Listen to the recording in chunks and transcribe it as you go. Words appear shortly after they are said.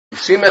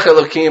Simech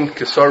Elokim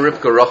Kesar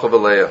Rivka Rachel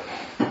v'Leah.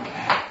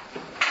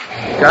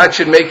 God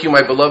should make you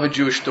my beloved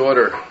Jewish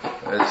daughter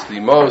as the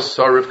most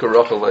Sar Rivka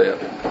Rachel Leah.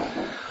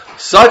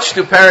 Such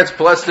do parents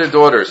bless their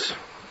daughters,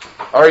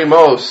 our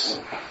imos,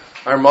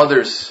 our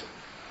mothers,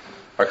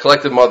 our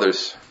collective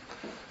mothers.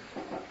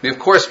 We of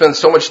course spend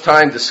so much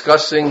time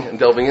discussing and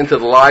delving into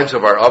the lives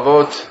of our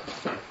avot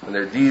and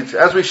their deeds,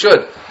 as we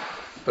should.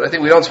 But I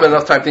think we don't spend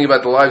enough time thinking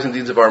about the lives and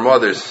deeds of our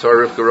mothers, Sar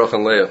Rivka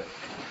Rachel Leah.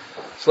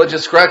 So let's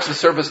just scratch the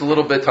surface a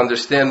little bit to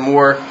understand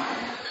more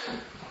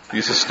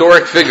these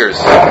historic figures.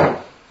 I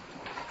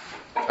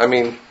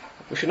mean,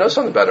 we should know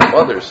something about our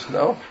mothers,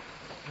 no?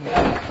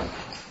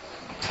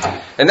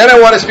 And then I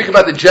want to speak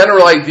about the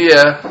general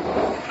idea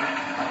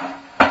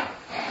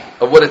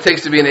of what it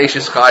takes to be an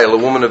Eishes Chayil, a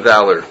woman of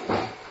valor,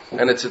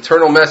 and its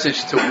eternal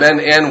message to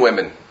men and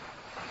women.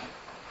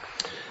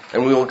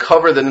 And we will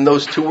cover that in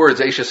those two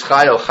words, Eishes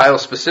Chayil, Chayil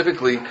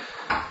specifically,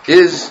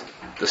 is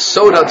the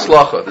Sod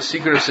HaTzlacha, the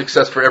secret of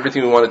success for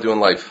everything we want to do in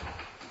life.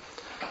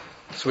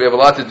 So we have a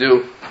lot to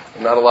do,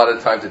 and not a lot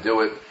of time to do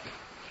it.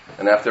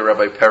 And after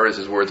Rabbi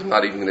Perez's words, I'm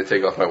not even going to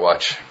take off my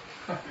watch.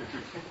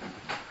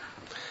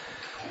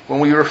 When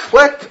we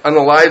reflect on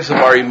the lives of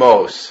our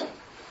imos,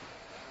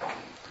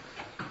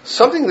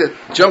 something that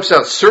jumps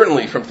out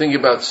certainly from thinking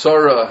about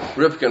Sarah,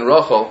 Rivka, and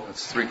Rachel,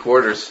 that's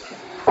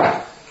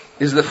 3/4,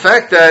 is the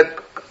fact that,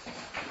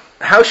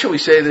 how shall we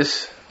say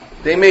this,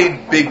 they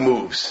made big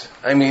moves.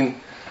 I mean,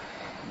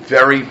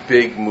 very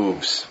big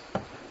moves.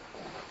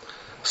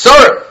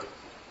 Sarah!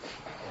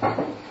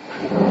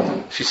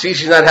 She sees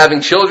she's not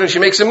having children, she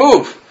makes a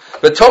move.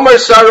 But Tomar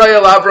Sarai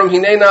el Avram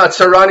hinena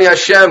atzarani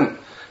Hashem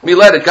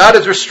miled. God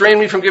has restrained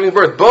me from giving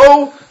birth.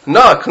 Bo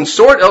na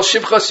consort el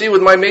shivchasi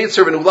with my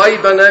maidservant.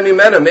 Ulai bana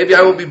mimena. Maybe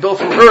I will be built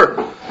from her.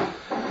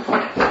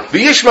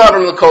 V'yishma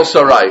Avram l'kol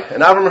Sarai.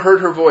 And Avram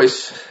heard her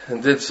voice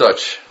and did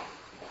such.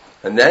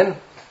 And then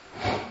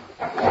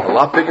a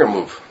lot bigger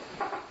move.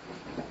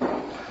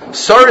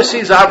 Sarah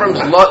sees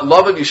Avram's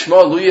love of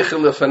Yishmael luyich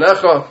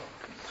lefanecha,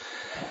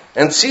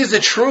 and sees the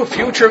true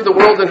future of the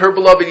world in her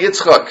beloved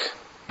Yitzchak,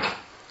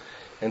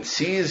 and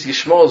sees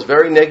Yishmael's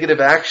very negative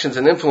actions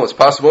and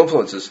possible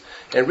influences,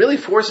 and really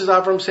forces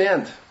Avram's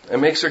hand, and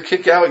makes her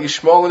kick out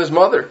Yishmael and his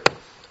mother,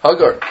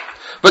 Hagar.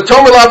 But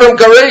Tomer Avram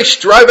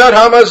Garesh, drive out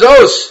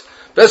Hamazos,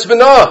 Bes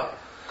Benah,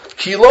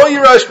 Ki lo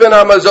yirash ben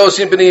Hamazos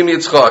in Benim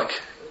Yitzchak.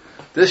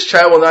 This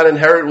child will not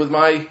inherit with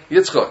my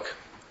Yitzchak.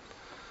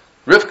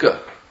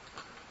 Rivka,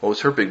 what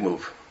was her big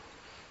move?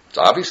 It's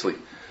obviously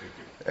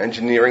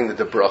engineering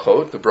the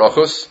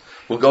brachos,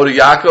 will go to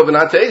Yaakov and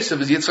not to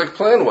Esav, as Yitzchak's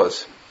plan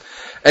was.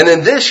 And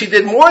in this, she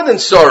did more than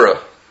Sarah,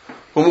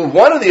 who moved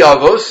one of the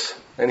avos,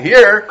 and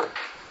here,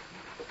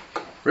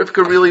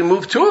 Rivka really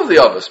moved two of the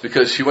avos,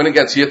 because she went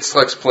against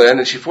Yitzchak's plan,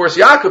 and she forced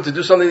Yaakov to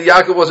do something that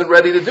Yaakov wasn't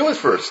ready to do at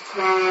first,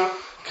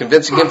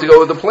 convincing him to go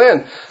with the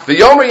plan.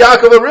 V'yomer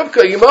Yaakov and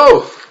Rivka,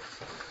 Yimo.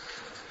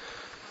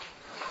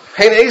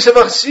 Hein Esav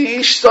achsi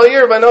ish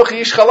sayir, v'anochi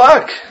ish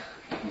chalak.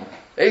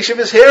 Esav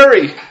is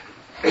hairy.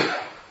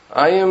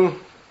 I am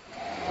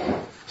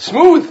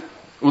smooth.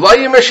 Ulai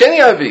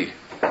yimasheni avi.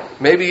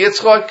 Maybe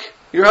Yitzchak,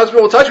 your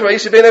husband will touch me.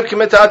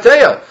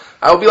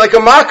 I will be like a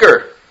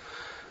mocker.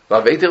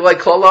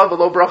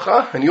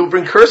 And you will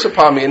bring curse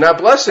upon me and not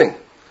blessing.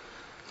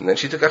 And then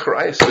she took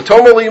achrayus.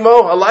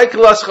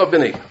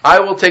 I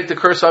will take the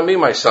curse on me,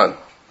 my son.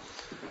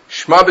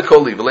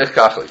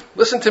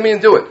 Listen to me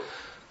and do it.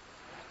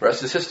 The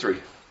rest is history.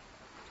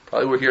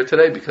 Probably we're here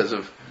today because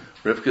of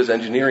Rivka's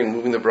engineering,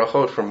 moving the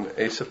brachot from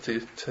Esav to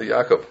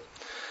Yaakov.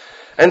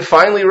 And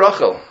finally,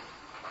 Rachel.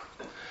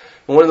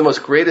 One of the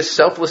most greatest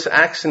selfless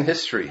acts in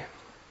history.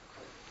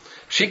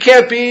 She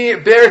can't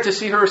bear to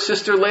see her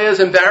sister Leah's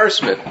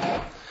embarrassment.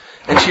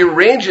 And she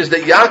arranges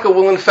that Yaakov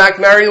will in fact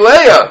marry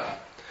Leah,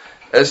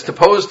 as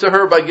opposed to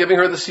her by giving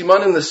her the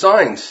siman and the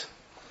signs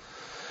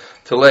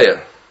to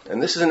Leah. And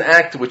this is an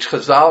act which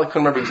Chazal, I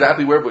couldn't remember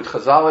exactly where, but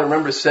Chazal, I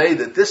remember, say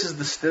that this is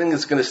the thing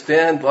that's going to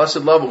stand blessed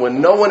level when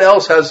no one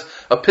else has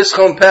a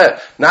pischon peh.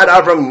 Not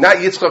Avram, not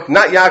Yitzchak,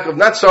 not Yaakov,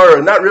 not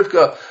Sarah, not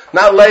Rivka,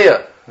 not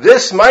Leah.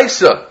 This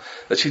Maisa,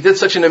 that she did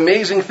such an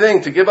amazing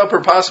thing to give up her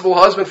possible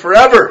husband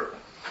forever.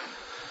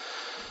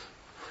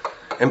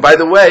 And by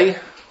the way,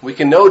 we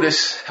can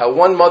notice how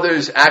one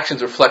mother's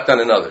actions reflect on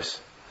another's.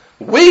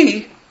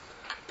 We,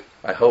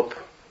 I hope,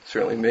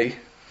 certainly me,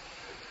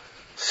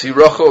 see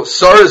Rachel,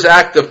 Sarah's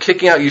act of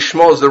kicking out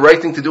Yishmael is the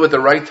right thing to do at the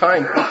right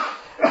time.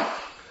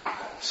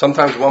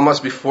 Sometimes one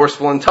must be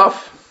forceful and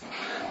tough.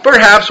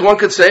 Perhaps one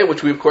could say,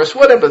 which we of course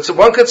wouldn't, but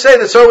one could say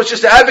that Sarah was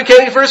just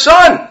advocating for her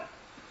son.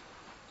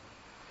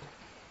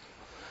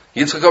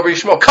 Yitzchak over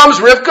Yishmael. Comes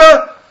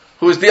Rivka,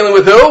 who is dealing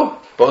with who?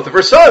 Both of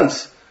her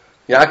sons,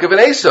 Yaakov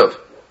and Esav.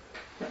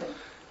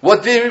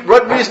 What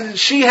reason did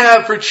she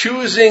have for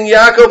choosing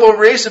Yaakov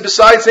over Esav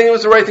besides saying it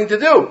was the right thing to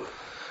do?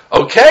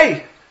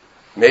 Okay,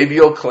 maybe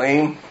you'll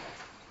claim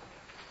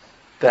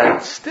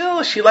that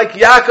still she liked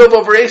Yaakov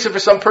over Esav for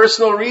some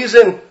personal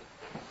reason.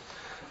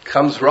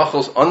 Comes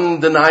Rachel's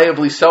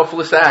undeniably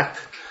selfless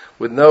act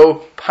with no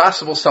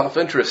possible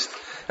self-interest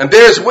and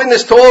bears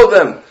witness to all of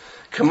them.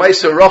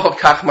 K'maisa Rachel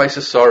kach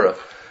maisa Sarah.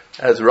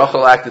 As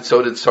Rachel acted,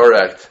 so did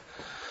Sarah act.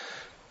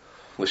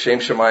 L'shem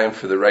Shemayim,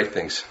 for the right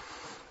things.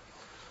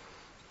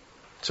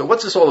 So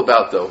what's this all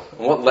about, though?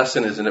 And what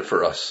lesson is in it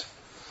for us?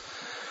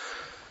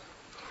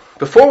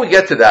 Before we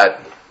get to that,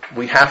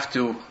 we have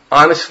to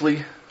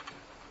honestly,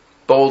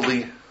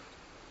 boldly,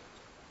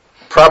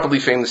 properly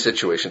frame the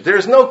situation. There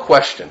is no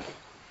question,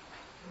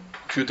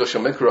 Pshuto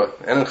Shemikra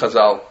and in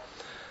Chazal,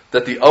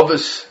 that the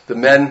Avos, the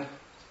men,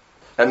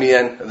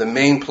 MEN, are the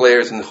main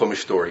players in the Chumash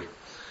story.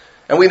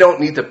 And we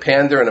don't need to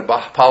pander and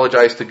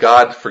apologize to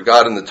God for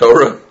God in the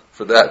Torah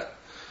for that.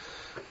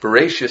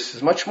 Bereshis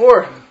is much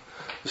more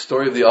the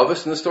story of the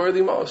Avos and the story of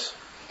the Emos.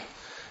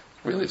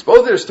 Really, it's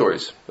both their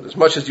stories, but as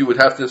much as you would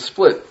have to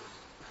split.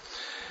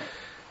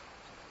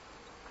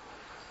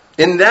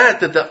 In that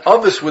the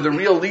Avos were the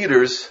real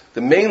leaders,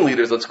 the main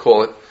leaders, let's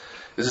call it,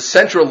 is a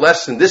central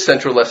lesson, this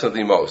central lesson of the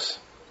Emos.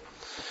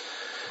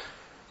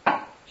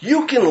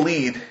 You can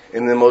lead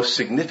in the most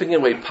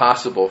significant way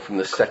possible from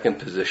the second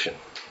position.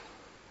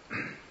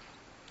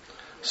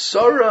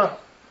 Sarah,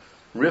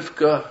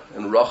 Rivka,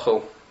 and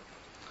Rachel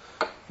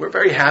were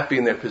very happy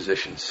in their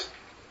positions.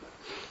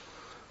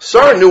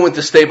 Sarah knew when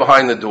to stay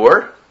behind the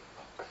door.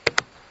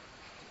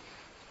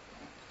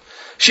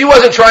 She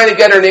wasn't trying to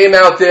get her name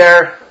out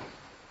there,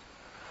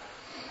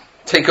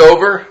 take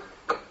over,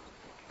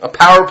 a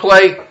power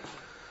play,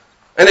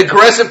 an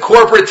aggressive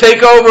corporate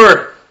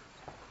takeover.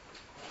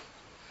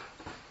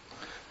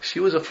 She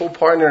was a full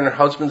partner in her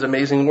husband's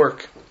amazing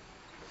work.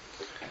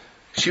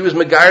 She was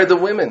Megayer the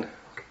women.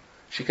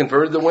 She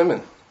converted the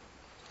women.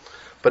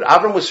 But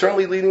Avram was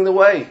certainly leading the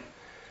way.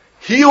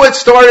 He who had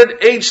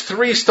started, age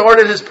 3,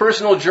 started his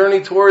personal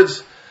journey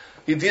towards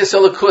Yedias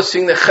Elokus,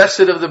 seeing the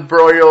chesed of the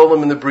Borei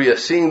Olam and the Bria,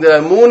 seeing the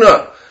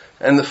Emunah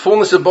and the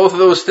fullness of both of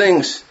those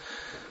things.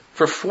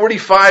 For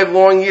 45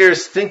 long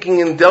years,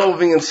 thinking and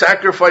delving and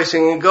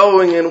sacrificing and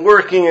going and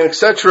working and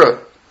etc.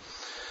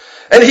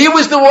 And he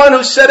was the one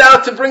who set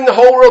out to bring the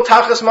whole world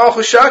Tachas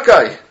Malchus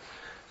Shakai.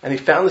 And he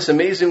found this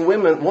amazing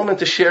woman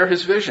to share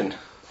his vision.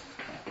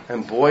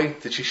 And boy,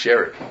 did she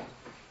share it.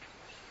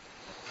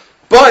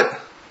 But,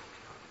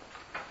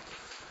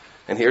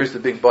 and here's the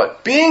big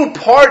but, being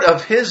part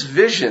of his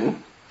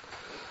vision,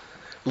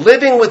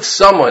 living with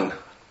someone,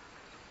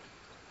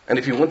 and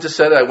if you wouldn't have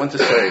said it, I wouldn't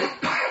have said it,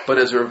 but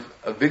as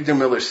Victor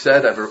Miller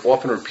said, I've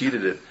often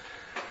repeated it,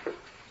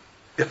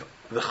 if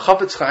the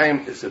Chafetz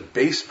Chaim is a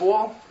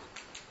baseball,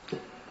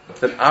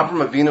 then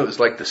Avraham Avinu is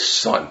like the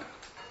sun.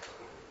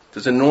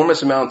 There's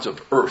enormous amounts of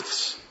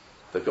earths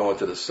that go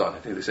into the sun. I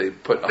think they say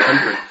put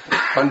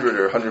 100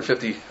 or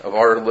 150 of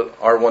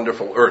our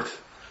wonderful earth.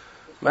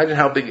 Imagine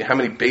how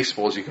many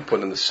baseballs you can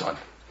put in the sun.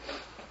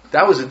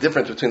 That was the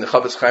difference between the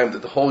Chafetz Chaim,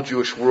 that the whole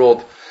Jewish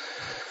world,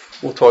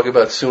 we'll talk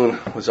about soon,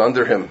 was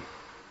under him.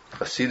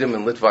 Hasidim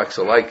and Litvaks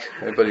alike,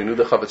 everybody knew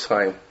the Chafetz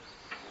Chaim.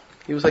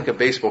 He was like a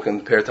baseball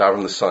compared to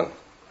Avram the sun.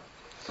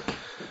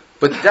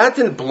 But that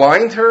didn't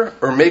blind her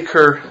or make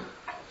her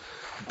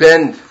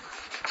bend.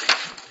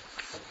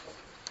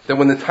 That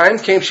when the time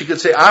came, she could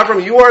say,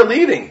 Avram, you are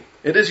leading.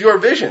 It is your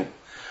vision.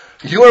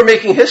 You are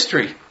making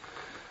history.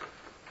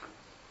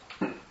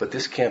 But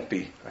this can't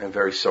be. I am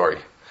very sorry.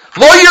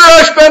 Lo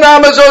yirash ben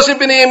Amazos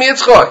b'nei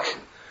Yitzchak.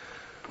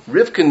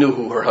 Rivka knew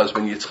who her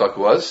husband Yitzchak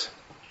was.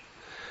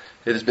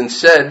 It has been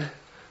said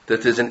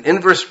that there's an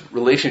inverse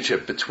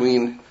relationship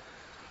between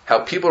how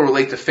people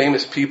relate to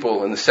famous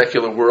people in the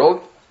secular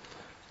world,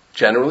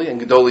 generally,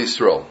 and Gedolei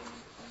Yisrael.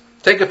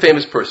 Take a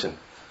famous person.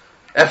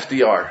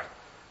 FDR.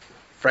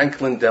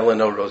 Franklin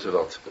Delano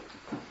Roosevelt.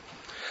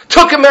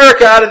 Took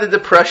America out of the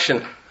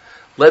Depression.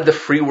 Led the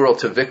free world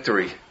to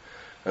victory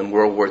in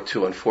World War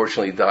II.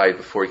 Unfortunately died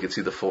before he could see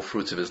the full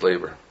fruits of his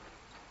labor.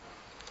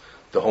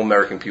 The whole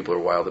American people are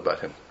wild about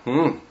him.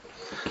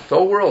 The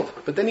whole world.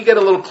 But then you get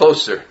a little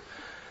closer.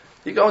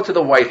 You go into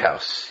the White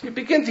House. You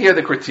begin to hear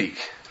the critique.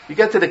 You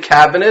get to the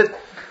cabinet.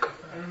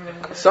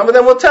 Some of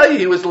them will tell you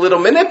he was a little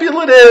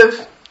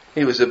manipulative.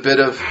 He was a bit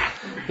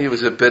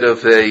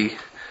of a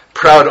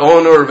proud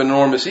owner of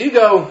enormous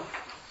ego.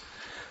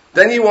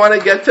 Then you want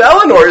to get to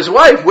Eleanor, his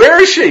wife.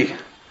 Where is she?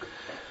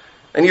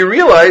 And you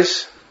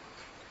realize,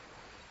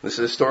 this is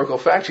a historical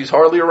fact, she's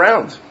hardly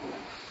around.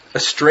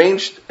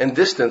 Estranged and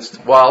distanced,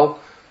 while,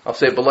 I'll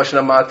say, B'lashon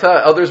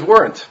Hama'ata, others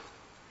weren't.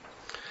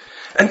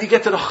 And you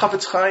get to the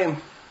Chafetz Chaim.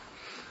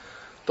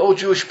 The old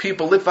Jewish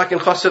people, Litvak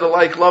and Chassid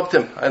alike, loved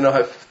him. I don't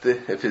know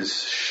if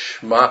his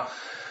Shema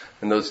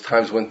in those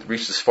times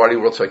reached the Sephardi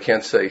world, so I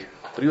can't say.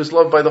 But he was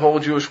loved by the whole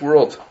Jewish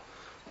world.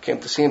 Came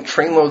to see him.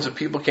 Trainloads of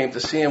people came to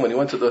see him when he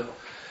went to the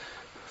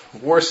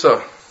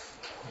Warsaw,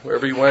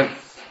 wherever he went.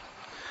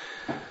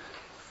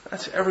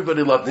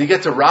 Everybody loved him. You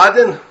get to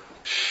Radin,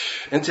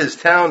 into his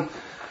town.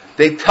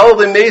 They tell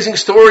the amazing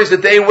stories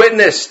that they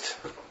witnessed.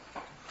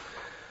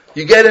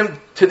 You get him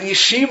to the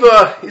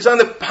yeshiva. He's on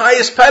the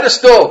highest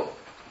pedestal.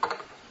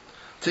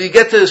 Till you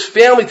get to his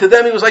family. To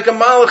them, he was like a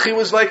malach. He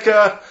was like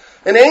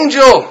an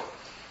angel.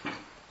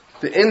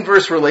 The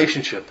inverse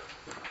relationship.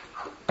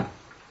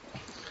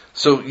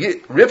 So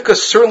Rivka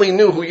certainly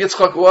knew who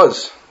Yitzchak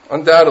was,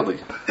 undoubtedly.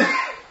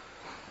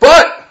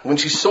 But when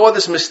she saw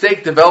this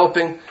mistake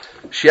developing,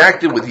 she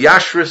acted with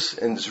yashris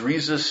and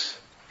zrizis,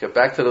 get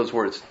back to those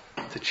words,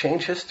 to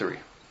change history.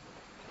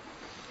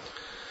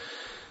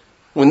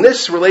 When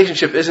this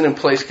relationship isn't in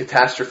place,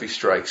 catastrophe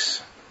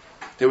strikes.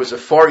 There was a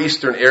Far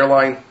Eastern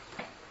airline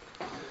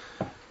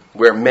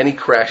where many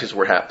crashes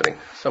were happening.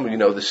 Some of you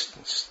know this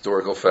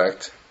historical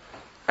fact.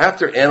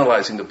 After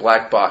analyzing the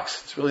black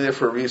box, it's really there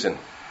for a reason,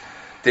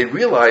 they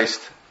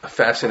realized a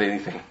fascinating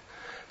thing,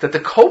 that the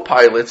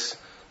co-pilots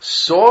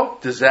saw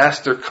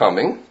disaster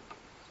coming,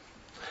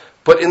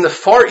 but in the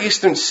Far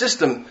Eastern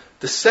system,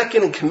 the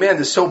second in command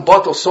is so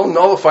bottled, so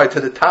nullified to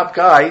the top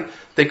guy,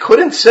 they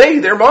couldn't say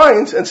their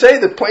minds and say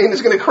the plane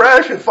is going to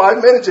crash in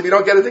 5 minutes if you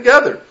don't get it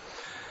together.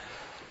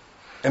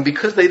 And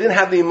because they didn't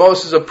have the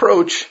Moses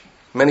approach,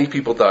 many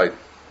people died.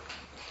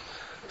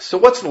 So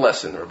what's the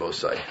lesson,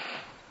 Rabbosai?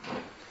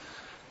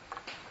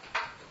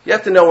 You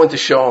have to know when to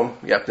show them.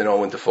 You have to know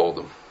when to fold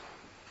them.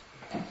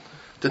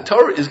 The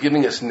Torah is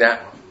giving us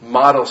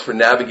models for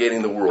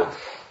navigating the world.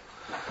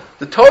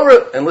 The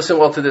Torah, and listen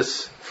well to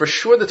this, for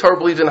sure the Torah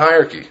believes in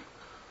hierarchy.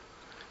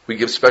 We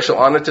give special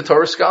honor to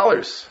Torah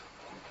scholars,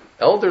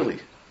 elderly,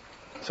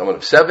 someone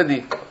of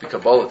 70,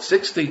 Kabbalah at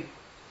 60.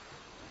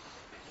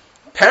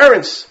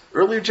 Parents,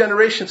 earlier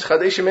generations,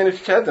 Chadesh Yemenu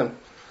Kedem.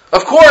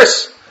 Of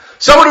course,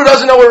 someone who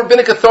doesn't know what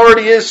rabbinic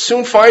authority is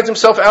soon finds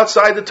himself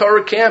outside the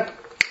Torah camp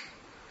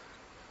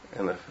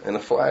in a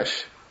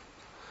flash.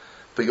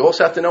 But you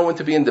also have to know when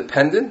to be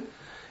independent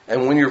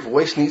and when your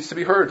voice needs to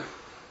be heard.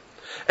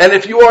 And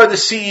if you are the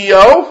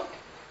CEO,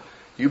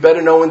 you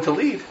better know when to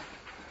lead,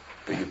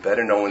 but you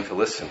better know when to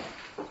listen.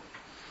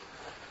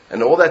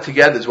 And all that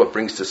together is what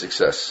brings to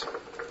success.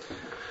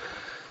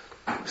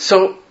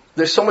 So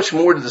there's so much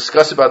more to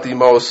discuss about the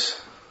Emos,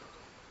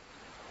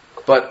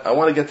 but I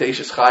want to get to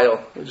Eishes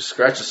Chayil. We just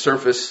scratch the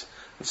surface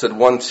and said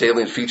one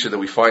salient feature that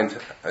we find,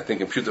 I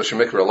think, in Pshuto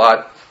Shemikra a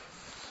lot.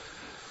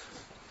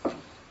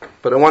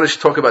 But I want to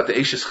talk about the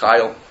Eishes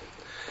Chayil.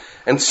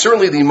 And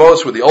certainly the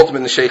Emos were the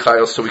ultimate Neshei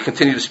Chayil, so we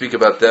continue to speak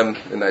about them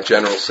in that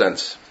general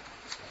sense.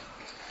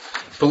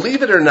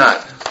 Believe it or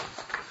not,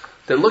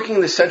 that looking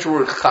at the central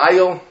word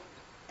Chayil,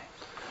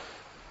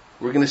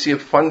 we're going to see a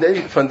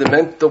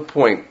fundamental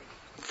point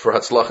for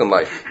Hatzlach in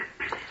life.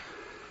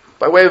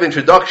 By way of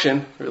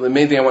introduction, really the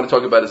main thing I want to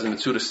talk about is the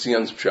Metzudas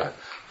Tzion's Pshat.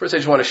 First, I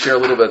just want to share a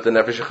little bit about the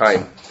Nefesh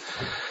HaChaim.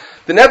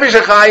 The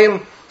Nefesh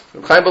HaChaim,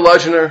 Chaim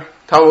Belazhner,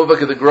 Talmud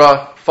Bavakah the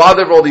Gra,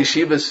 father of all the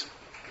yeshivas,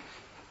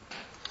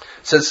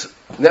 says,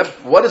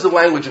 what is the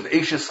language of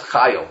Eishes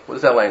Chayil? What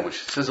is that language?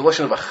 It says the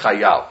lashon of a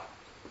chayal.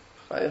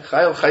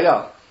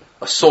 Chayal,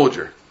 a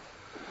soldier.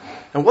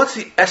 And what's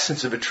the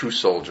essence of a true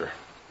soldier?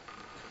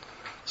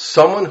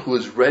 Someone who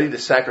is ready to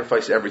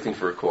sacrifice everything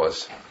for a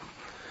cause.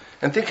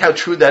 And think how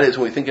true that is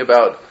when we think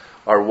about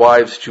our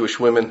wives, Jewish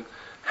women.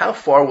 How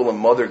far will a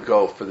mother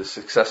go for the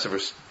success of her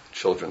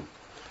children?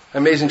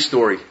 Amazing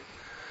story.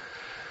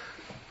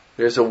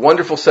 There's a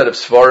wonderful set of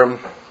Svarim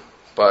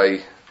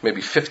by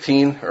maybe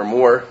 15 or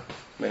more.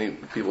 Many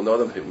people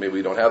know them. Maybe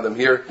we don't have them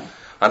here.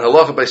 On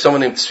Halacha by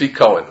someone named Tzvi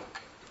Cohen.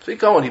 Tzvi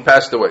Cohen, he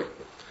passed away.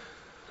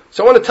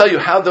 So I want to tell you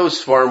how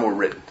those Svarim were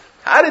written.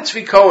 How did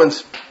Tzvi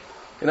Cohen's,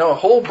 a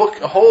whole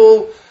book, a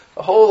whole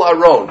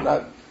aron,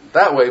 not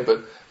that way,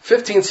 but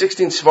 15,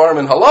 16 Svarim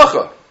in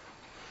Halacha.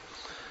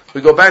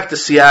 We go back to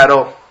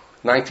Seattle,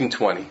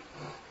 1920.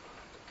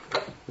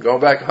 We're going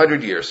back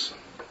 100 years.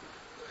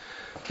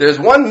 There's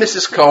one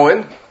Mrs.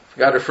 Cohen,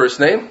 forgot her first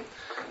name,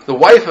 the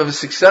wife of a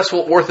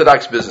successful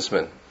Orthodox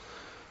businessman,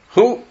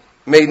 who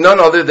made none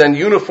other than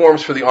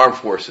uniforms for the armed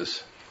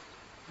forces.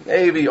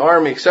 Navy,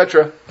 Army,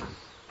 etc.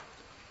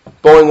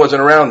 Boeing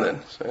wasn't around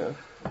then. So,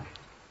 yeah.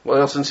 What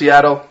else in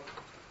Seattle?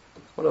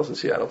 What else in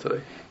Seattle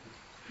today?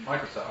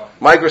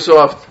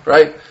 Microsoft,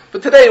 right?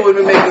 But today we would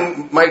be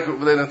making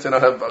they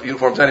don't have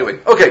uniforms anyway.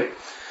 Okay.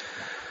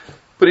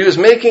 But he was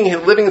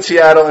living in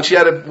Seattle, and she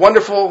had a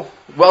wonderful,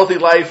 wealthy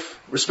life,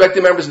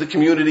 respected members of the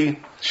community.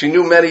 She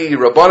knew many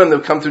Rabbanim that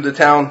would come through the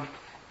town.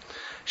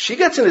 She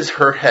gets in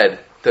her head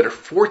that her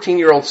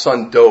 14-year-old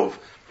son, Dov,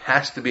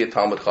 has to be a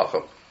Talmid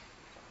Chacham.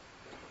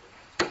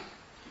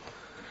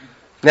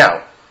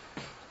 Now,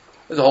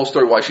 there's a whole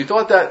story why she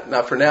thought that,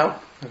 not for now.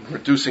 I'm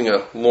reducing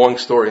a long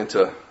story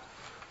into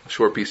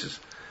short pieces.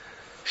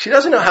 She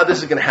doesn't know how this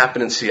is going to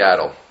happen in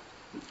Seattle,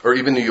 or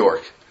even New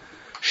York.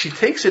 She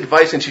takes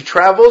advice and she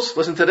travels,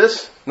 listen to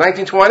this,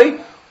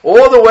 1920,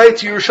 all the way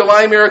to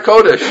Yerushalayim Yer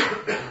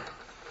HaKodesh.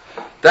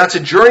 That's a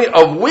journey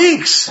of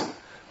weeks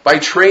by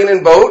train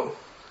and boat.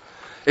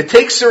 It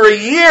takes her a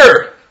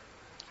year,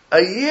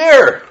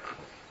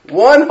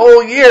 one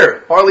whole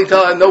year, hardly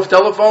no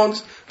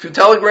telephones, few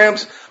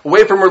telegrams,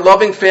 away from her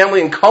loving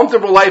family and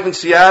comfortable life in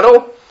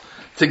Seattle,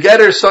 to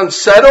get her son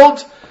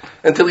settled,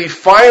 until he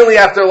finally,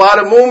 after a lot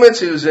of movements,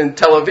 he was in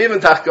Tel Aviv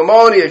and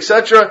Tachkamoni,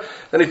 etc.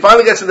 Then he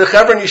finally gets to the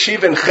Hebron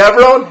Yeshiva in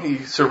Hebron.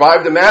 He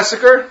survived the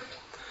massacre,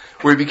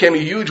 where he became a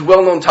huge,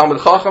 well-known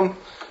Talmid Chacham,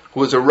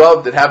 who was a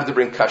Rav that happened to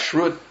bring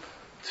kashrut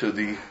to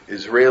the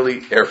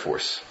Israeli Air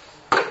Force.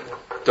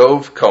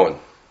 Dov Cohen.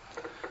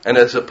 And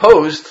as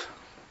opposed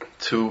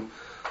to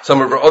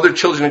Some of her other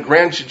children and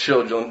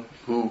grandchildren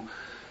who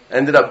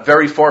ended up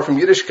very far from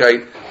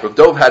Yiddishkeit, Rav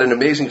Dov had an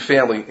amazing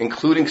family,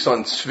 including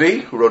son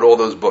Tzvi, who wrote all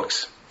those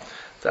books.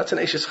 That's an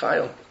Eishes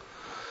Chayil.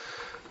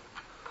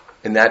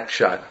 In that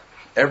shot,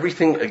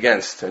 everything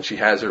against, and she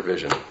has her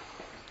vision.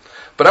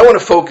 But I want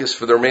to focus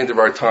for the remainder of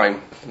our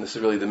time, and this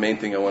is really the main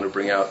thing I want to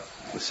bring out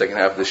in the second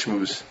half of the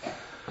shmooze,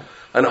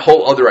 on a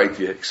whole other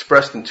idea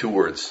expressed in 2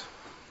 words.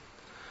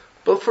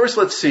 But first,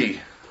 let's see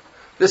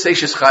this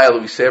Eishes Chayil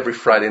that we say every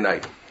Friday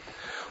night.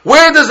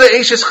 Where does the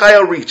Eishes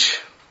Chayil reach?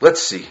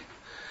 Let's see.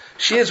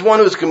 She is one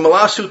who is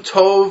Gemalasu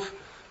Tov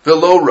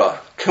Velora,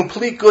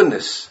 complete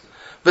goodness.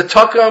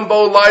 V'takam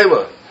Bo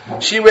Laila.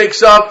 She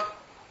wakes up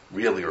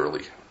really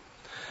early.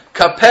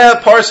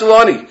 Kapeh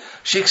Parsalani.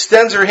 She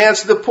extends her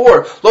hands to the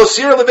poor. Lo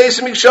Sira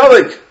Levesim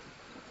Mikshalig.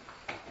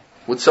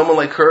 With someone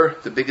like her,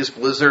 the biggest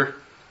blizzard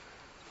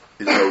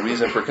is no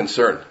reason for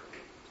concern.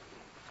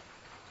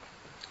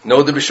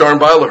 No, the Bishar and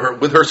Baila,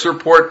 with her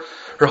support,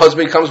 her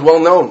husband becomes well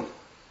known.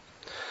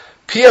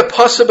 Pia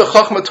Pasa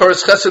B'chachma Torah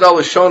Chesed Al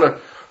Lashona.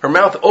 Her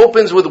mouth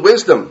opens with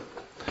wisdom.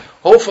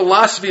 Whole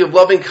philosophy of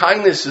loving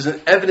kindness is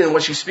evident in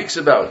what she speaks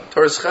about.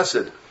 Torah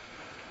Chesed.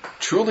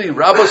 Truly,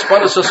 Rabbos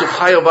Banos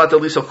Asuchayavat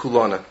Elisa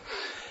Kulana.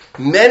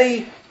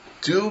 Many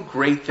do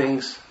great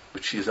things,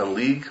 but she is on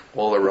league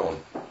all her own.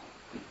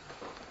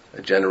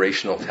 A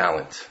generational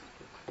talent.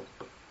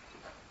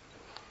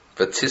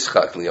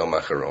 V'tischak liyom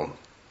acharon.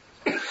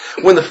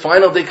 When the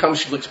final day comes,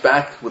 she looks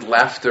back with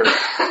laughter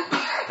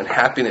and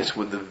happiness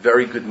with the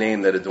very good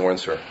name that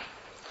adorns her.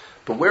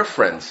 But we're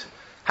friends.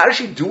 How does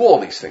she do all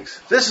these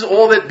things? This is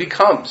all that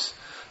becomes.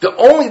 The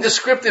only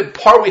descriptive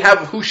part we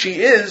have of who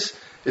she is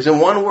in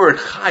one word,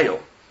 Chayil.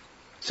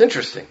 It's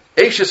interesting.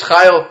 Eishes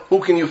Chayil, who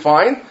can you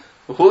find?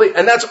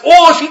 And that's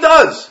all she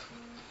does.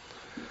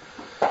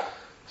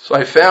 So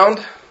I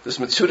found this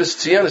Metzudas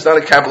Tzion. It's not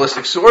a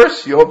Kabbalistic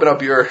source. You open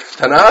up your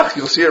Tanakh,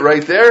 you'll see it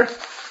right there.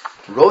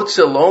 Rotze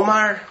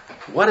Lomar.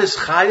 What is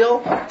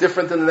Chayil?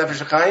 Different than the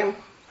Nefesh HaChaim?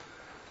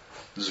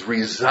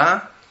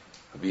 Zriza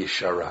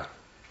v'yishara.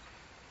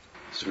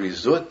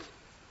 Zrizut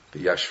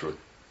v'yashrut.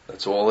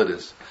 That's all it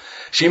is.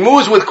 She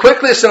moves with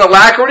quickness and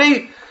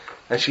alacrity,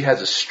 and she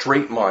has a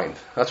straight mind.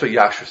 That's what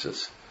Yashrus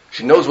is.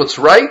 She knows what's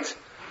right,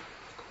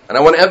 and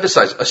I want to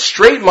emphasize, a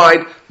straight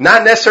mind,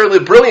 not necessarily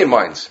brilliant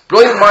minds.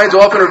 Brilliant minds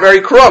often are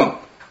very crumb.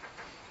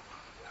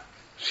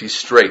 She's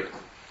straight.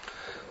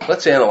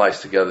 Let's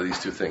analyze together these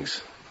 2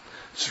 things.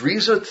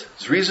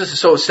 Zrizut is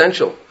so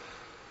essential.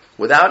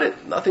 Without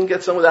it, nothing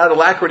gets done. Without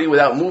alacrity,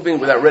 without moving,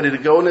 without ready to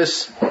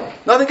go-ness,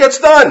 nothing gets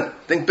done.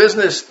 Think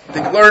business,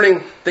 think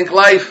learning, think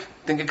life,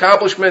 think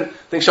accomplishment,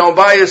 think shalom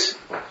bayis,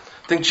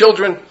 think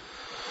children.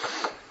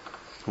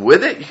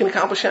 With it, you can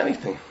accomplish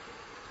anything.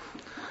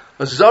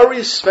 A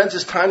Zarius spends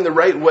his time the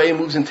right way and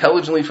moves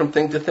intelligently from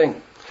thing to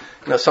thing.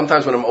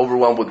 Sometimes when I'm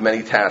overwhelmed with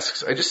many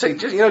tasks, I just say,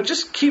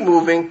 just keep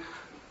moving.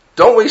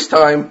 Don't waste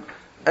time.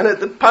 And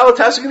the pile of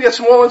tasks is going to get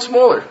smaller and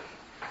smaller.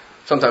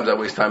 Sometimes I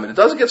waste time and it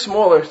doesn't get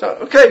smaller. It's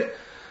not, okay.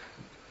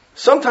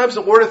 Sometimes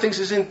the order of things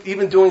isn't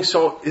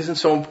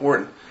so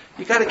important.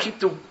 You got to keep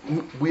the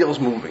wheels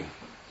moving.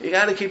 You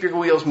got to keep your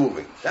wheels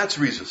moving. That's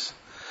Zrizus.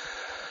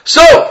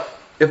 So,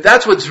 if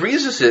that's what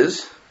Zrizus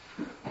is,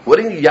 what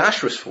do you need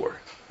Yashrus for?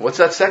 What's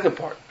that second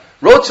part?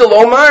 Rotze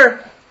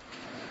Lomar,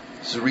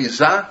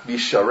 Zriza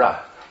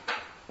v'yishara.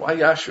 Why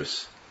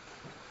Yashrus?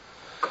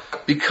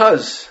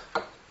 Because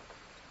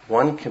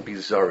one can be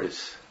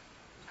Zariz.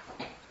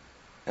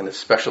 And it's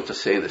special to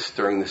say this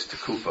during this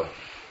Tekufa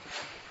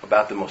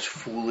about the most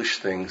foolish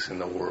things in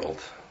the world.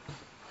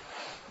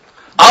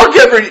 I'll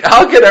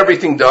get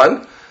everything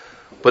done,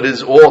 but it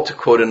is all, to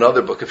quote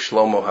another book of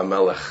Shlomo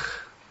HaMelech,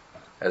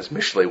 as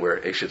Mishlei, where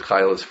Eshet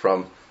Chayil is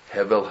from,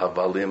 Hevel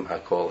Havalim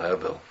Hakol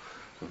Hevel.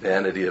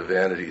 Vanity of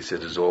vanities,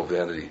 it is all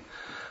vanity.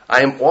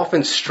 I am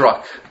often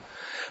struck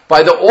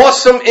by the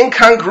awesome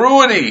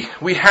incongruity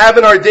we have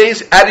in our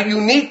days at a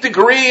unique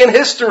degree in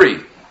history.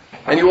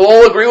 And you will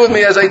all agree with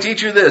me as I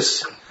teach you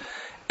this.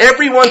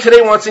 Everyone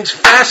today wants things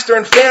faster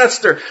and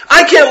faster.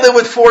 I can't live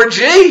with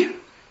 4G.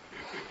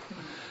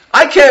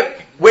 I can't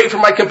wait for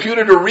my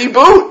computer to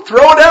reboot.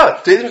 Throw it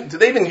out. Do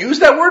they even use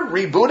that word,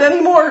 reboot,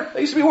 anymore? That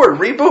used to be a word,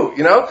 reboot,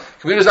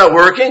 Computer's not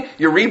working.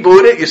 You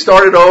reboot it. You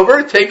start it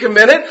over. Take a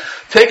minute.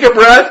 Take a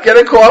breath. Get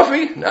a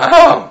coffee.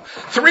 No.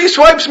 3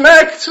 swipes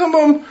back. Some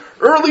of them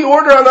early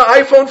order on the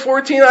iPhone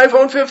 14,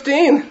 iPhone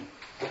 15.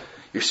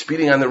 You're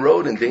speeding on the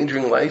road,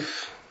 endangering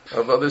life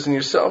of others and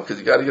yourself because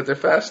you got to get there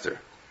faster.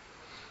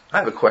 I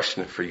have a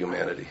question for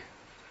humanity.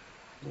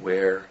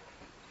 Where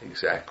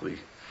exactly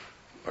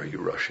are you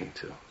rushing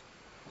to?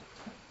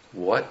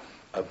 What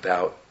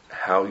about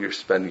how you're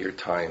spending your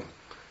time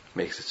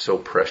makes it so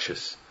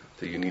precious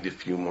that you need a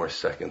few more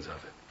seconds of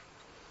it?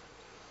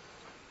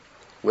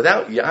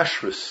 Without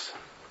Yashrus,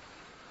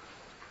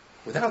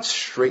 without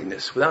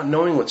straightness, without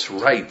knowing what's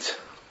right,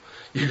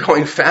 you're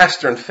going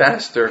faster and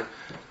faster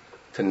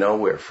to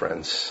nowhere,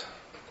 friends.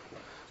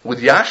 With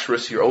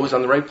Yashrus, you're always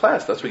on the right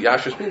path. That's what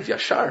Yashrus means,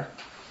 Yashar.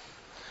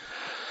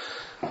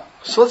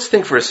 So let's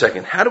think for a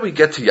second. How do we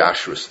get to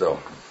Yashrus, though?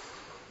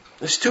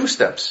 There's 2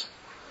 steps.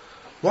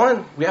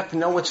 One, we have to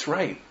know what's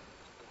right.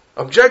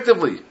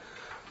 Objectively,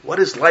 what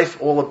is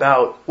life all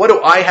about? What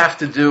do I have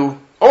to do?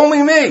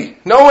 Only me,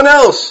 no one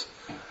else.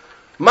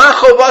 Ma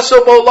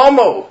chovaso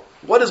b'olamo.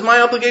 What is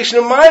my obligation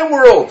in my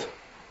world?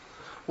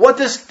 What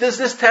does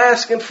this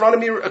task in front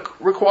of me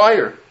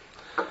require?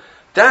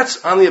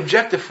 That's on the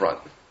objective front.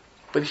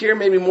 But here,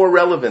 maybe more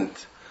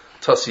relevant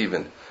to us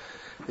even,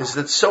 is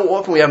that so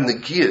often we have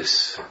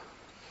negias.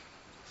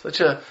 Such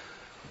a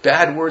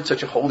bad word,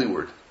 such a holy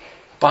word.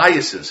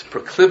 Biases,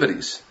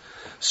 proclivities.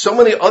 So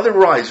many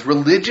otherwise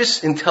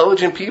religious,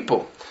 intelligent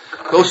people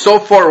go so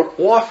far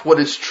off what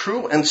is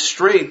true and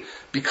straight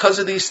because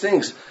of these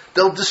things.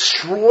 They'll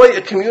destroy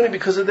a community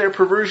because of their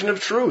perversion of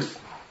truth.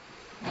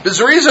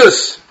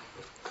 Bizarizus.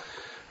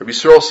 Rabbi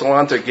Yisrael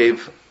Salanter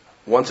gave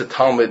once a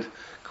Talmud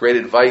great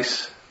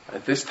advice.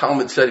 This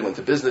Talmud said, he went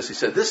to business, he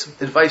said, this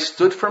advice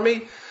stood for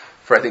me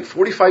for I think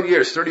 45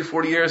 years, 30,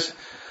 40 years.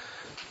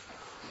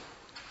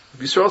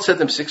 Rabbi Yisrael said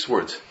them 6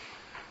 words.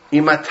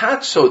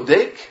 Imatat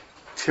tzodek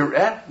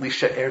tireh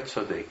lisha'er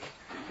tzodek.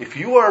 If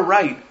you are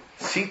right,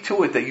 see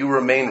to it that you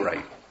remain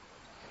right.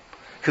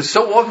 Because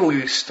so often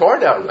we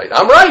start out right.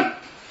 I'm right.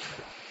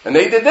 And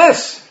they did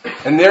this.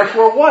 And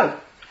therefore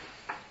what?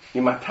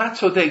 Imatat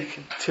tzodek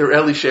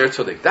tireh lisha'er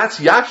tzodek. That's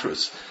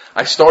yashrus.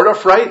 I start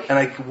off right and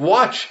I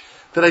watch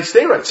that I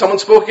stay right. Someone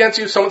spoke against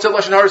you, someone said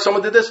lashon hara,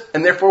 someone did this,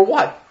 and therefore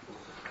what?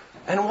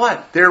 And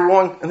what? They're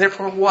wrong, and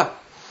therefore what?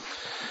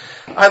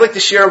 I'd like to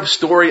share a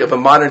story of a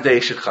modern day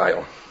Eshet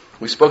Chayil.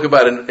 We spoke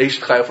about an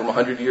Eshet Chayil from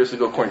 100 years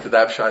ago, according to the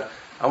Abshad.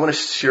 I want to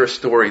share a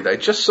story that I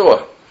just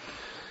saw,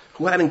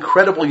 who had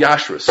incredible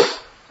yashrus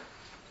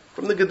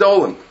from the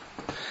Gedolim.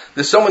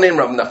 There's someone named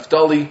Rav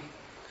Naftali,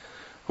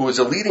 who was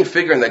a leading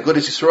figure in that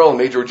Agudas Yisrael, a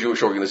major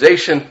Jewish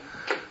organization,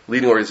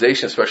 leading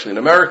organization, especially in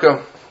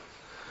America.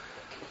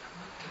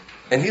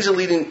 And he's a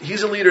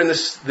leader in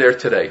this there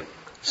today.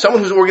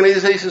 Someone whose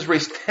organizations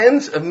raised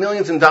tens of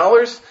millions in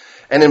dollars,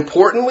 and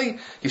importantly,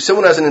 he's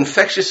someone who has an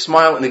infectious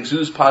smile and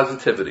exudes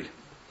positivity.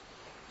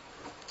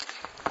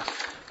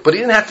 But he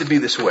didn't have to be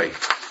this way,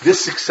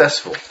 this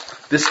successful,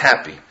 this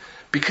happy,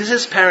 because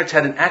his parents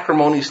had an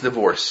acrimonious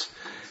divorce.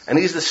 And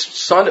he's the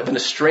son of an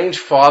estranged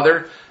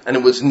father, and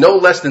it was no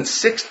less than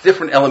 6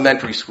 different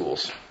elementary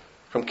schools.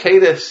 From K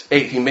to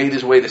 8, he made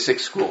his way to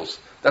 6 schools.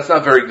 That's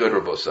not very good,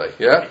 Rabosai,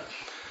 yeah?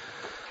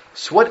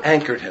 So what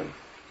anchored him?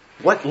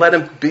 What let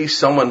him be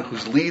someone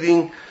who's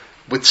leading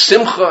with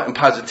simcha and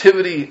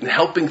positivity and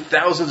helping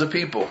thousands of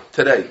people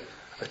today?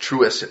 A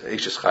true Eshet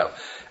Chayil.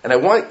 And I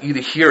want you to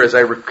hear as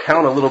I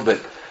recount a little bit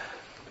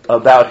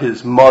about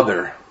his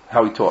mother,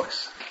 how he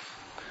talks.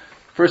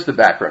 First, the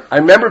background. I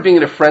remember being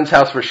at a friend's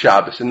house for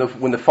Shabbos, and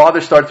when the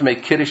father started to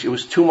make Kiddush, it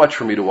was too much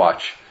for me to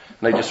watch.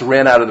 And I just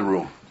ran out of the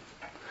room.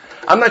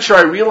 I'm not sure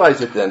I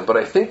realized it then, but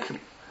I think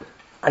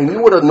I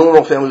knew what a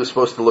normal family was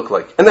supposed to look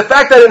like. And the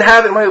fact that I didn't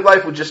have it in my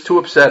life was just too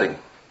upsetting.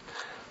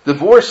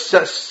 Divorce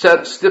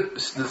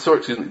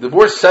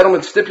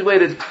settlement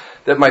stipulated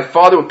that my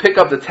father would pick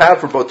up the tab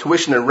for both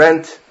tuition and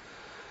rent,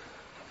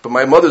 but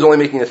my mother's only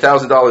making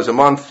 $1,000 a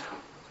month.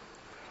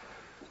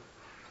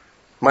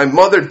 My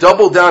mother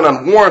doubled down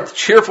on warmth,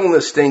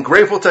 cheerfulness, staying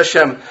grateful to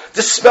Hashem,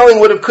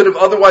 dispelling what could have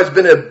otherwise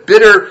been a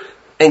bitter,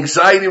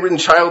 anxiety-ridden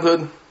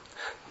childhood.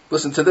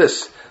 Listen to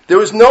this. There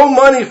was no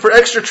money for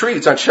extra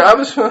treats on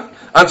Shabbos, on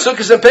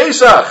Sukkot and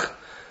Pesach.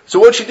 So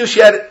what she do? She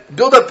had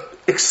built up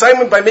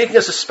excitement by making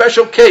us a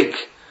special cake.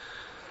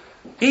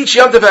 Each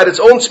Yom Tov had its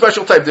own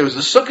special type. There was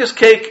the Sukkot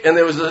cake and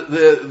there was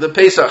the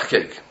Pesach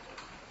cake.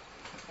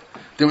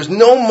 There was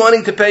no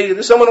money to pay.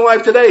 There's someone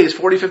alive today. He's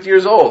 40, 50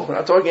 years old. We're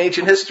not talking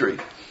ancient history.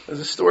 There's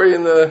a story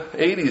in the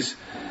 80s,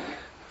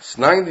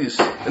 90s.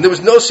 And there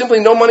was simply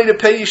no money to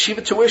pay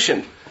yeshiva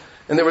tuition.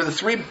 And there were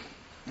him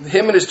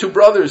and his 2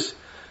 brothers.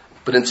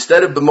 But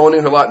instead of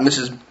bemoaning her lot,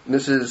 Mrs.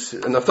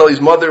 Naftali's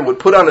mother would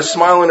put on a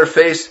smile on her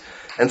face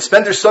and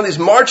spend her Sundays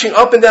marching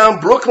up and down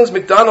Brooklyn's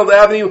McDonald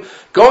Avenue,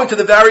 going to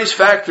the various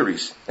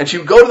factories. And she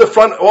would go to the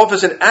front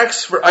office and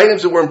ask for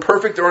items that were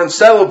imperfect or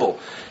unsellable.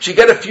 She'd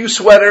get a few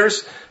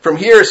sweaters from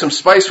here, some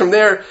spice from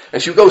there,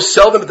 and she would go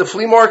sell them at the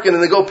flea market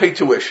and then go pay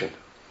tuition.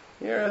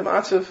 Yeah,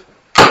 matziv.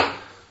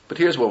 But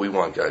here's what we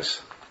want,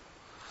 guys.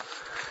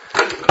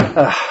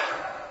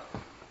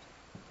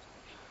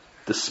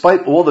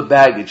 Despite all the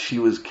baggage she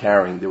was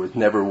carrying, there was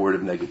never a word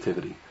of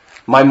negativity.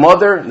 My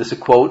mother, and this is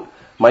a quote,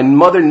 my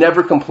mother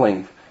never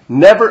complained,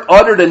 never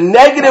uttered a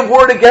negative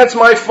word against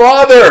my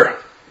father.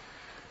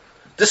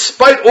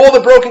 Despite all the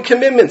broken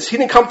commitments, he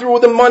didn't come through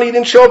with the money, he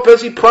didn't show up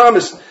as he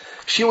promised.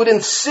 She would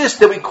insist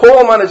that we call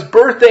him on his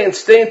birthday and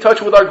stay in touch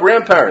with our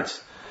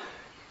grandparents.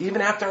 Even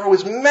after I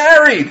was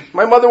married,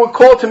 my mother would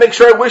call to make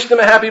sure I wished him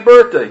a happy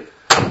birthday.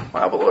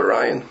 Ma'abel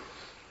Orion.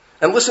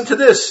 And listen to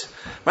this.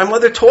 My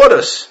mother taught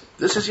us.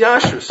 This is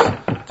Yashrus.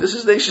 This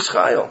is the Eshet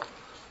Chayil.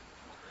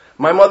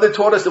 My mother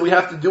taught us that we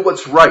have to do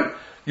what's right.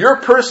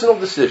 Your personal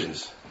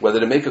decisions, whether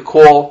to make a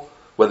call,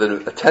 whether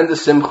to attend a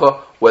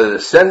simcha, whether to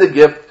send a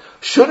gift,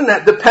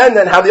 shouldn't depend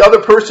on how the other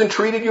person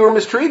treated you or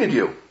mistreated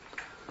you.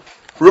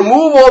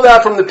 Remove all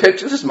that from the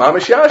picture. This is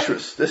Mamash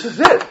Yashrus. This is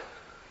it.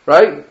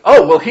 Right?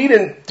 Oh, well, he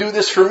didn't do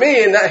this for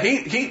me, and that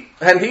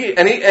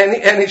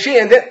she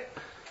and that.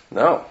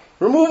 No.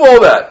 Remove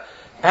all that.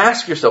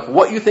 Ask yourself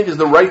what you think is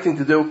the right thing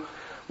to do.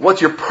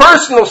 What's your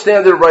personal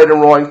standard of right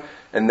and wrong?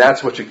 And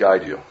that's what should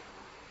guide you.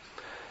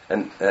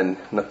 And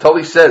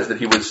Naphtali says that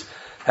he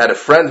had a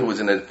friend who was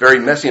in a very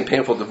messy and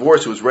painful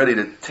divorce who was ready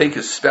to take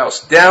his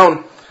spouse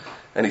down.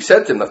 And he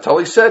said to him,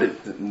 Naphtali said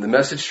it, the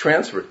message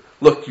transferred.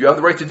 Look, you have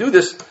the right to do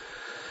this.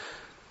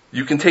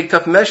 You can take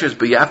tough measures,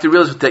 but you have to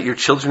realize that your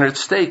children are at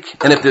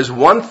stake. And if there's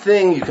one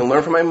thing you can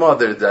learn from my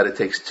mother, that it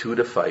takes two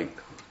to fight.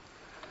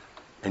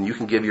 And you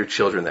can give your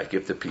children that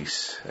gift of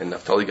peace. And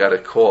Naphtali got a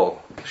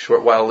call. A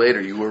short while later,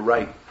 you were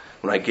right.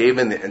 When I gave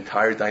in, the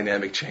entire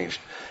dynamic changed.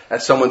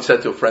 As someone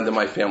said to a friend of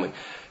my family,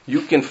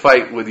 you can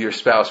fight with your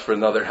spouse for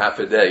another half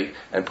a day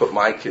and put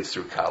my kids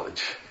through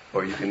college.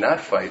 Or you cannot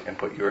fight and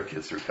put your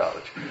kids through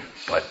college.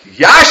 But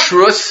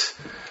Yashrus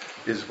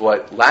is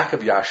what lack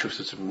of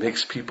Yashrus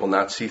makes people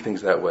not see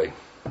things that way.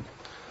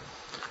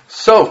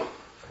 So,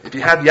 if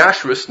you have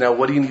Yashrus, now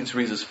what do you need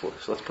Zrizas for?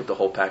 So let's put the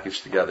whole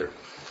package together.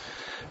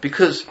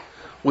 Because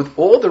with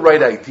all the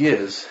right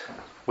ideas,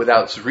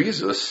 without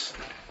Zrizas,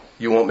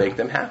 you won't make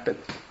them happen.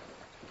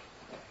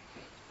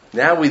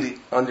 Now we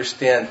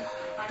understand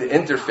the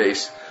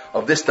interface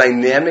of this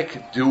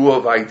dynamic duo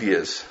of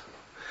ideas.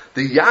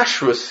 The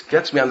Yashrus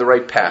gets me on the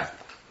right path.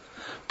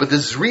 But the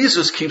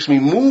Zrizus keeps me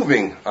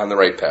moving on the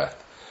right path.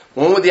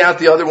 One without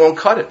the other won't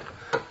cut it.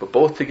 But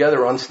both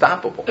together are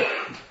unstoppable.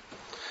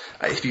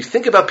 If you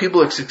think about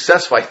people who are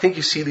successful, I think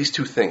you see these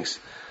two things.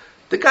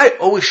 The guy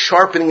always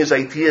sharpening his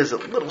ideas a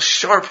little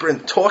sharper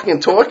and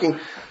talking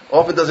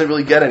often doesn't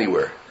really get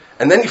anywhere.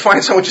 And then you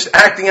find someone just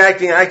acting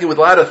with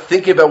a lot of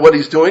thinking about what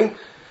he's doing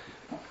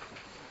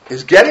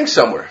is getting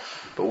somewhere.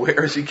 But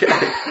where is he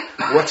getting?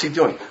 What's he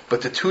doing?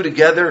 But the two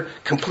together,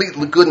 complete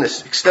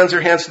goodness, extends her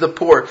hands to the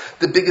poor.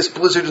 The biggest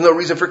blizzard is no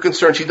reason for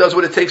concern. She does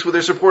what it takes with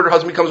her support. Her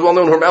husband becomes well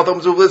known. Her mouth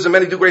opens with wisdom.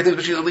 Many do great things,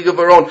 but she's a league of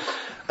her own.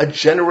 A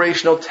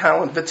generational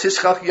talent.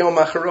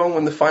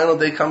 When the final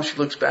day comes, she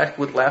looks back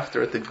with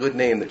laughter at the good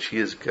name that she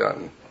has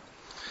gotten.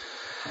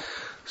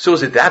 So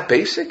is it that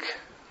basic?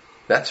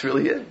 That's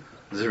really it.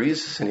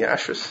 Zrizis and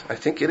Yashrus. I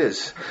think it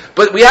is.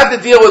 But we have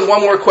to deal with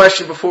one more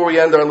question before we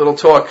end our little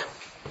talk,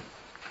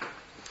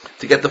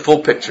 to get the full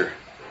picture.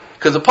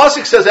 Because the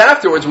pasuk says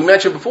afterwards, we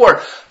mentioned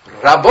before,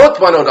 Rabot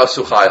banot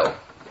asu chayil,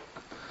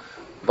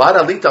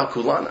 v'adalita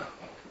kulana.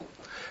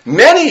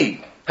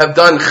 Many have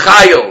done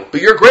chayil,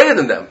 but you're greater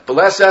than them. But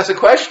let's ask a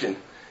question.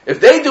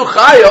 If they do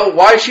chayil,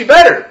 why is she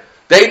better?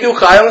 They do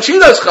chayil and she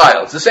does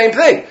chayil. It's the same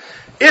thing.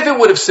 If it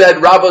would have said,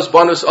 Rabos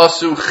banot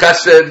asu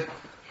chesed,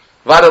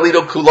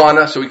 v'adalita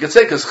kulana, so we could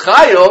say, because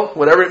chayil,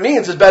 whatever it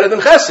means, is better than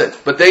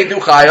chesed. But they do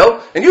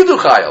chayil and you do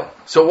chayil.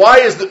 So why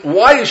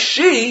is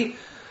she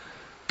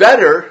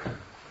better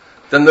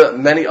than the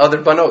many other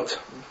banot?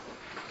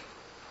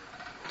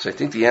 So I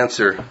think the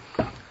answer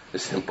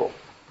is simple.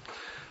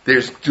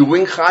 There's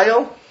doing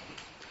chayil,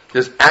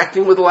 there's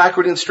acting with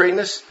alacrity and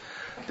straightness,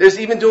 there's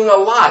even doing a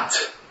lot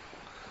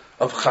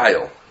of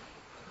chayil.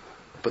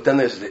 But then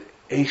there's the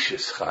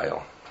Eishes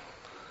chayil.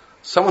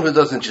 Someone who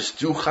doesn't just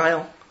do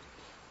chayil,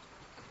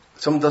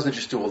 someone doesn't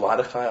just do a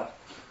lot of chayil,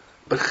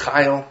 but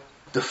chayil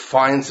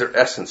defines their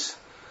essence.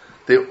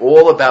 They're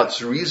all about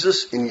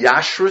Zrizis and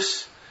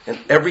Yashrus in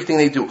everything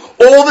they do.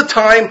 All the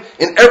time,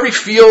 in every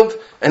field,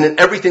 and in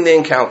everything they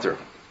encounter.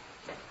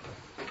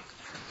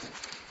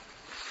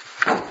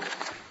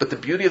 But the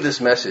beauty of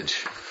this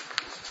message,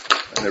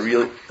 and the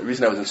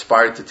reason I was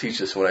inspired to teach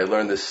this when I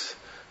learned this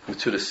in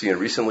Metzudas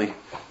recently,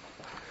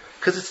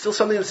 because it's still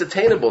something that's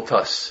attainable to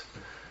us.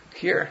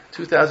 Here,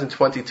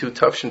 2022,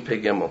 Tufshin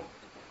Pei Gimel.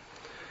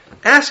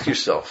 Ask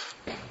yourself,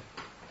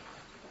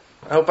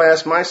 I hope I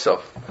ask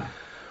myself,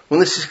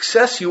 when the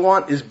success you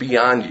want is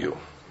beyond you,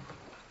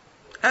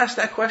 ask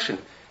that question.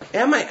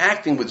 Am I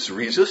acting with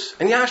Zrizus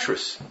and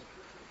Yashrus?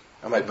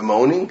 Am I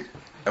bemoaning?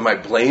 Am I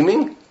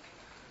blaming?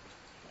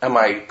 Am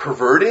I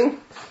perverting?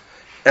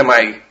 Am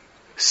I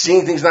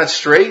seeing things not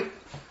straight?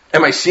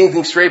 Am I seeing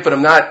things straight but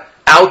I'm not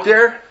out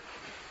there?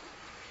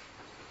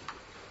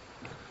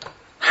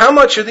 How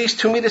much are these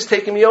 2 meters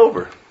taking me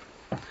over?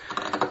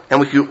 And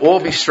we could all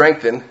be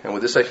strengthened, and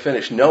with this I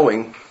finish,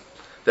 knowing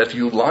that if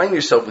you align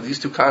yourself with these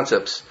two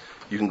concepts,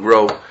 you can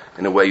grow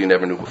in a way you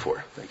never knew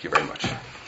before. Thank you very much.